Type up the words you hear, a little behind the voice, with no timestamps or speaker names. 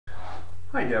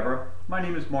Hi Debra, my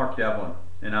name is Mark Devlin,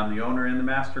 and I'm the owner and the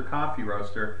master coffee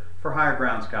roaster for Higher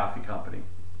Grounds Coffee Company.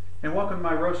 And welcome to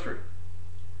my roastery.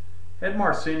 Ed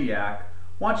Marciniak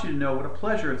wants you to know what a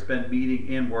pleasure it's been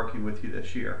meeting and working with you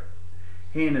this year.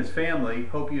 He and his family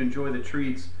hope you enjoy the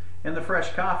treats and the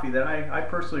fresh coffee that I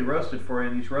personally roasted for you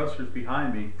in these roasters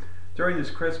behind me during this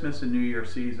Christmas and New Year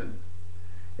season,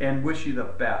 and wish you the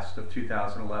best of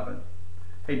 2011.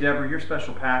 Hey Debra, your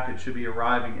special package should be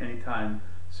arriving anytime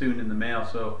soon in the mail,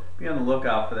 so be on the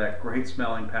lookout for that great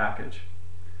smelling package.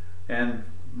 And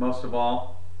most of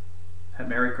all,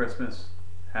 Merry Christmas,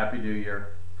 Happy New Year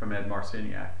from Ed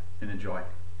Marciniak, and enjoy.